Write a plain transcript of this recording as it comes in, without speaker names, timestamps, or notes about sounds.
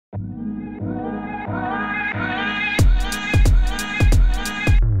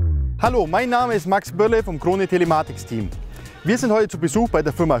Hallo, mein Name ist Max Börle vom KRONE Telematics Team. Wir sind heute zu Besuch bei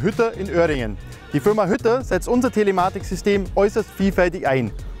der Firma Hütter in Oerdingen. Die Firma Hütter setzt unser Telematiksystem äußerst vielfältig ein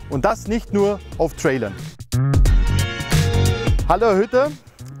und das nicht nur auf Trailern. Hallo Herr Hütter,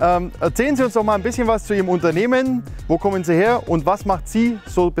 erzählen Sie uns doch mal ein bisschen was zu Ihrem Unternehmen. Wo kommen Sie her und was macht Sie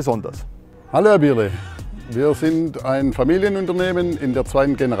so besonders? Hallo Herr Bierle, wir sind ein Familienunternehmen in der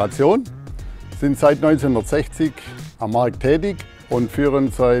zweiten Generation, sind seit 1960 am Markt tätig und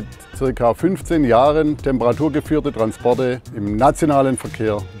führen seit ca. 15 Jahren temperaturgeführte Transporte im nationalen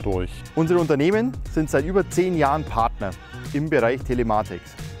Verkehr durch. Unsere Unternehmen sind seit über 10 Jahren Partner im Bereich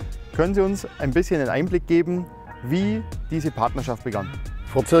Telematics. Können Sie uns ein bisschen einen Einblick geben, wie diese Partnerschaft begann?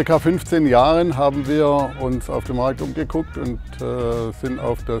 Vor ca. 15 Jahren haben wir uns auf dem Markt umgeguckt und sind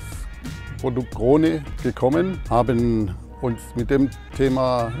auf das Produkt Krone gekommen, haben uns mit dem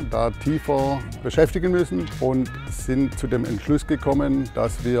Thema da tiefer beschäftigen müssen und sind zu dem Entschluss gekommen,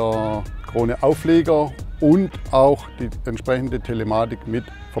 dass wir Krone Aufleger und auch die entsprechende Telematik mit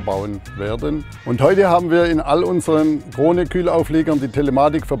verbauen werden. Und heute haben wir in all unseren Krone Kühlauflegern die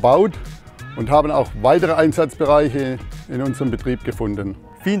Telematik verbaut und haben auch weitere Einsatzbereiche in unserem Betrieb gefunden.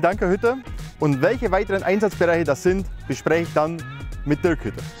 Vielen Dank, Herr Hütter. Und welche weiteren Einsatzbereiche das sind, bespreche ich dann mit Dirk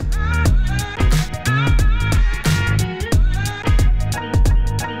Hütter.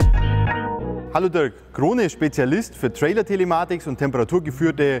 Hallo Dirk, Krone ist Spezialist für Trailer-Telematics und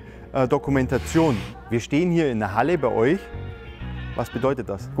temperaturgeführte Dokumentation. Wir stehen hier in der Halle bei euch. Was bedeutet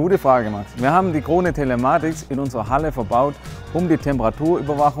das? Gute Frage, Max. Wir haben die Krone Telematics in unserer Halle verbaut, um die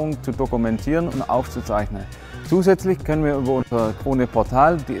Temperaturüberwachung zu dokumentieren und aufzuzeichnen. Zusätzlich können wir über unser Krone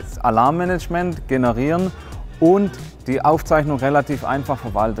Portal das Alarmmanagement generieren und die Aufzeichnung relativ einfach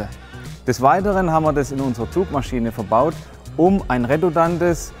verwalten. Des Weiteren haben wir das in unserer Zugmaschine verbaut, um ein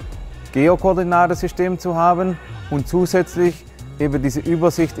redundantes Geokoordinatensystem zu haben und zusätzlich eben diese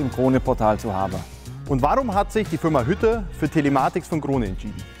Übersicht im Krone Portal zu haben. Und warum hat sich die Firma Hütter für Telematics von Krone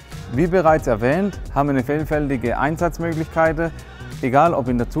entschieden? Wie bereits erwähnt, haben wir eine vielfältige Einsatzmöglichkeiten, egal ob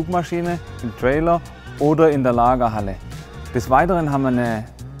in der Zugmaschine, im Trailer oder in der Lagerhalle. Des Weiteren haben wir eine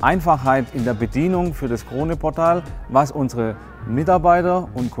Einfachheit in der Bedienung für das Krone Portal, was unsere Mitarbeiter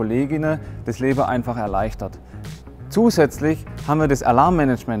und Kolleginnen das Leben einfach erleichtert. Zusätzlich haben wir das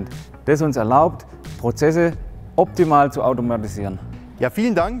Alarmmanagement, das uns erlaubt, Prozesse optimal zu automatisieren. Ja,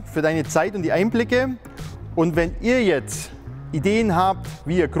 vielen Dank für deine Zeit und die Einblicke. Und wenn ihr jetzt Ideen habt,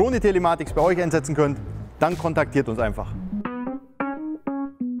 wie ihr Krone Telematics bei euch einsetzen könnt, dann kontaktiert uns einfach.